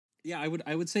Yeah,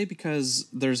 I would say because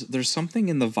there's something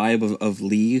in the vibe of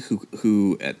Lee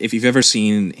who if you've ever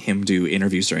seen him do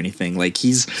interviews or anything, like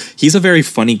he's a very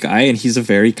funny guy, and he's a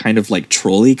very kind of like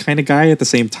trolly kind of guy at the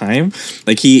same time.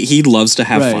 Like he loves to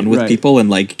have Right, fun with right. people and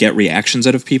like get reactions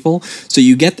out of people. So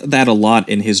you get that a lot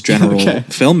in his general Okay.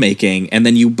 filmmaking, and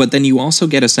then you also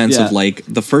get a sense Yeah. of like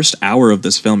the first hour of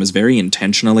this film is very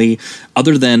intentionally,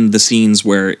 other than the scenes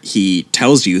where he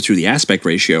tells you through the aspect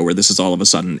ratio where this is all of a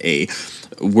sudden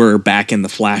we're back in the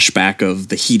flashback of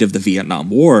the heat of the Vietnam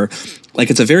War.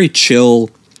 Like, it's a very chill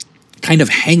kind of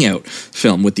hangout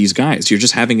film with these guys. You're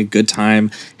just having a good time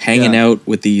hanging Yeah. out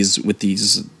with these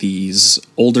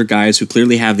older guys who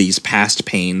clearly have these past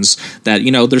pains that,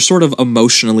 you know, they're sort of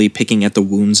emotionally picking at the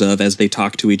wounds of as they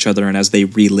talk to each other and as they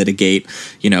relitigate,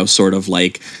 you know, sort of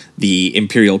like the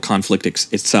imperial conflict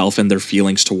itself and their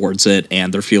feelings towards it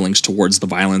and their feelings towards the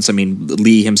violence. I mean,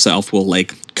 Lee himself will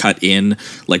like cut in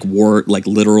like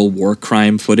literal war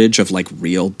crime footage of like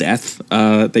real death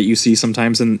that you see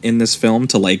sometimes in this film,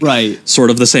 to like Right. sort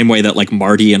of the same way that like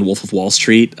Marty and Wolf of Wall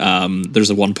Street, there's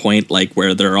a one point like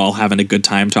where they're all having a good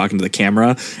time talking to the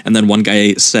camera, and then one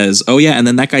guy says, "Oh yeah," and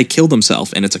then that guy killed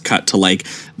himself, and it's a cut to like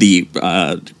the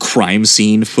crime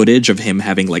scene footage of him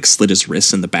having like slit his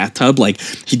wrists in the bathtub. Like,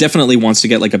 he definitely wants to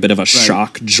get like a bit of a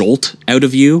shock jolt out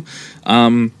of you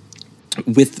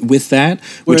with that,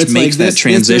 Where which it's makes like, that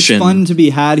transition there's fun to be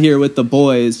had here with the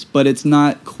boys, but it's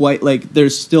not quite like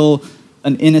there's still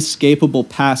an inescapable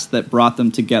past that brought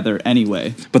them together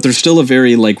anyway. but there's still a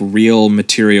very like real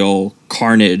material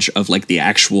carnage of like the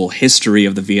actual history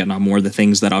of the Vietnam War, the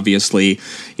things that obviously,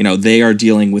 you know, they are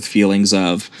dealing with feelings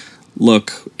of,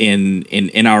 look,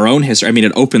 in our own history. I mean,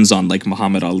 it opens on like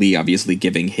Muhammad Ali obviously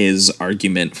giving his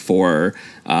argument for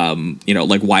you know,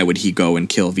 like, why would he go and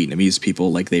kill Vietnamese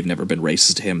people? Like, they've never been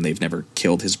racist to him, they've never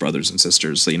killed his brothers and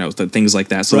sisters, so, you know, things like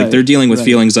that. So like, they're dealing with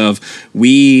feelings of,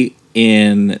 we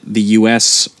in the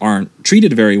US aren't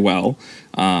treated very well.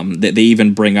 They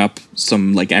even bring up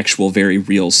some like actual very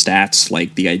real stats,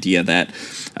 like the idea that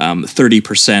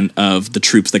 30% of the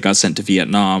troops that got sent to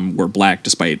Vietnam were black,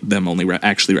 despite them only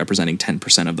actually representing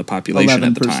 10% of the population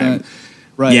at the time.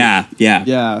 Right. Yeah.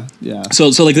 Yeah. So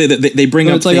like they bring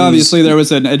up It's like, things, obviously there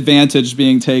was an advantage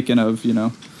being taken of, you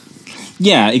know.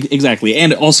 Yeah, exactly.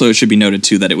 And also it should be noted,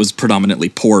 too, that it was predominantly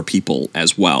poor people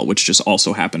as well, which just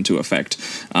also happened to affect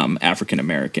African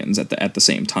Americans at the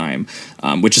same time,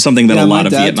 which is something that a lot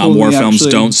of Vietnam War films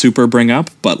don't super bring up.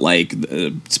 But like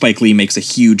Spike Lee makes a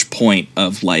huge point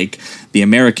of like the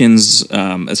Americans,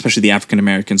 especially the African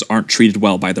Americans, aren't treated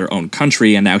well by their own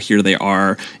country, and now here they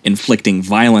are inflicting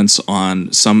violence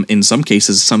on in some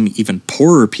cases, some even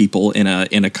poorer people in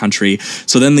a country.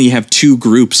 So then you have two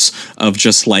groups of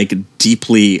just like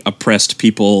deeply oppressed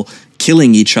people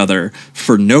killing each other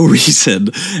for no reason,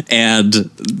 and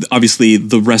obviously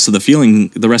the rest of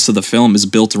the film is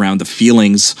built around the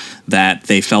feelings that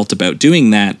they felt about doing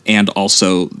that, and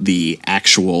also the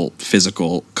actual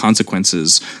physical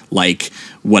consequences, like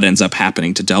what ends up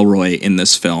happening to Delroy in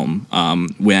this film,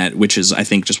 which is, I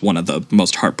think, just one of the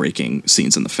most heartbreaking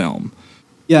scenes in the film.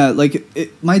 Yeah, like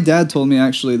my dad told me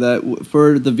actually that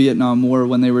for the Vietnam War,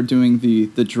 when they were doing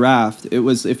the draft, it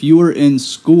was if you were in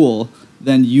school,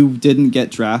 then you didn't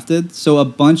get drafted. So a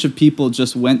bunch of people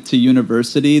just went to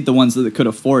university, the ones that could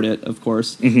afford it, of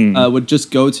course, would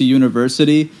just go to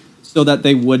university so that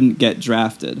they wouldn't get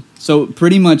drafted. So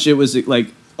pretty much it was like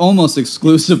almost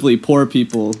exclusively poor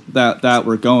people that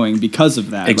were going because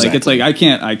of that. Exactly. Like, it's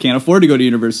like, I can't afford to go to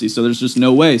university, so there's just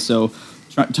no way. So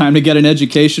time to get an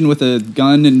education with a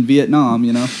gun in Vietnam,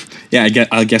 you know? Yeah,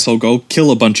 I guess I'll go kill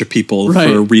a bunch of people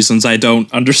for reasons I don't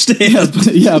understand.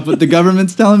 But the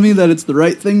government's telling me that it's the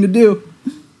right thing to do.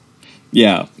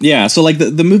 Yeah. So like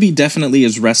the movie definitely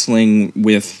is wrestling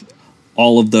with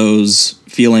all of those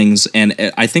feelings, and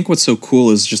I think what's so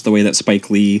cool is just the way that Spike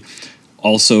Lee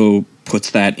also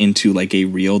puts that into like a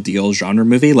real deal genre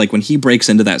movie. Like when he breaks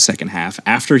into that second half,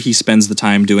 after he spends the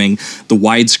time doing the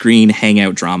widescreen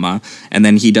hangout drama, and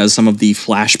then he does some of the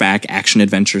flashback action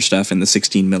adventure stuff in the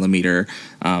 16 millimeter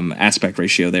aspect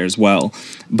ratio there as well.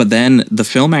 But then the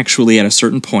film actually, at a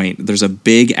certain point, there's a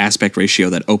big aspect ratio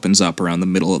that opens up around the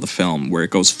middle of the film where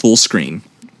it goes full screen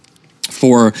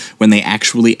for when they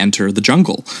actually enter the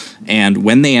jungle. And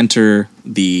when they enter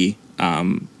the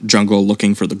jungle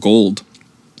looking for the gold,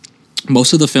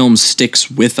 most of the film sticks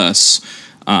with us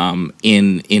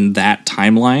in that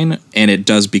timeline, and it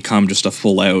does become just a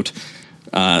full out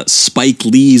Spike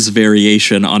Lee's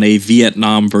variation on a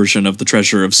Vietnam version of The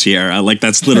Treasure of Sierra. Like,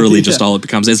 that's literally just all it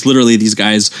becomes. It's literally these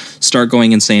guys start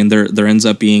going insane. There ends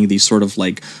up being these sort of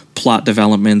like plot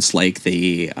developments, like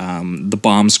the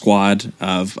bomb squad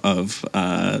of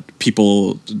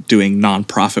people doing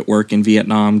nonprofit work in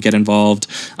Vietnam get involved.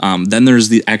 Then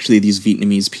there's actually these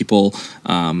Vietnamese people.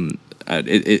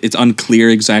 It's unclear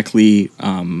exactly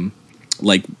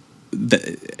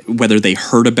whether they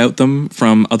heard about them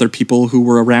from other people who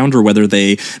were around, or whether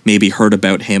they maybe heard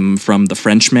about him from the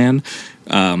Frenchman,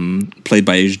 played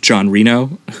by John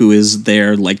Reno, who is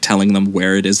there like telling them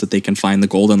where it is that they can find the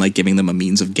gold and like giving them a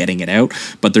means of getting it out.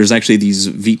 But there's actually these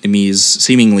Vietnamese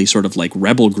seemingly sort of like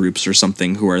rebel groups or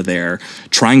something who are there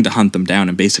trying to hunt them down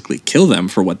and basically kill them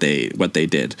for what they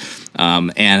did.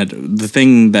 And the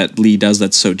thing that Lee does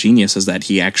that's so genius is that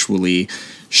he actually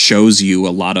shows you a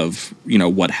lot of, you know,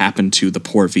 what happened to the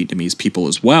poor Vietnamese people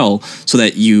as well, so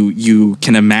that you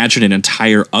can imagine an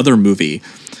entire other movie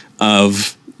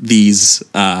of these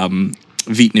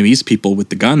Vietnamese people with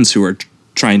the guns who are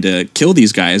trying to kill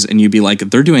these guys, and you'd be like,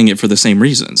 they're doing it for the same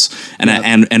reasons. And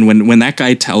and when that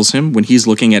guy tells him, when he's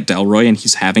looking at Delroy and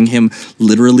he's having him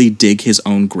literally dig his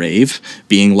own grave,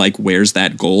 being like, where's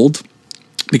that gold?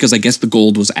 Because I guess the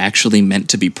gold was actually meant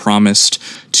to be promised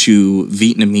to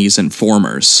Vietnamese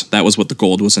informers. That was what the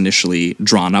gold was initially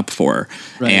drawn up for.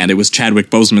 Right. And it was Chadwick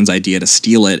Boseman's idea to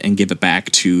steal it and give it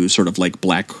back to sort of like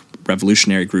black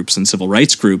revolutionary groups and civil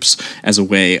rights groups as a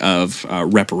way of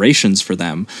reparations for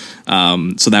them.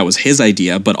 So that was his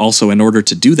idea. But also, in order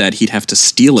to do that, he'd have to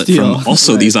steal it from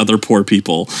also these other poor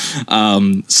people.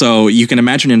 So you can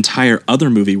imagine an entire other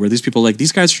movie where these people, like,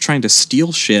 these guys are trying to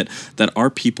steal shit that our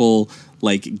people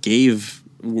like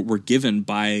were given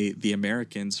by the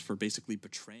Americans for basically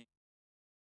betraying.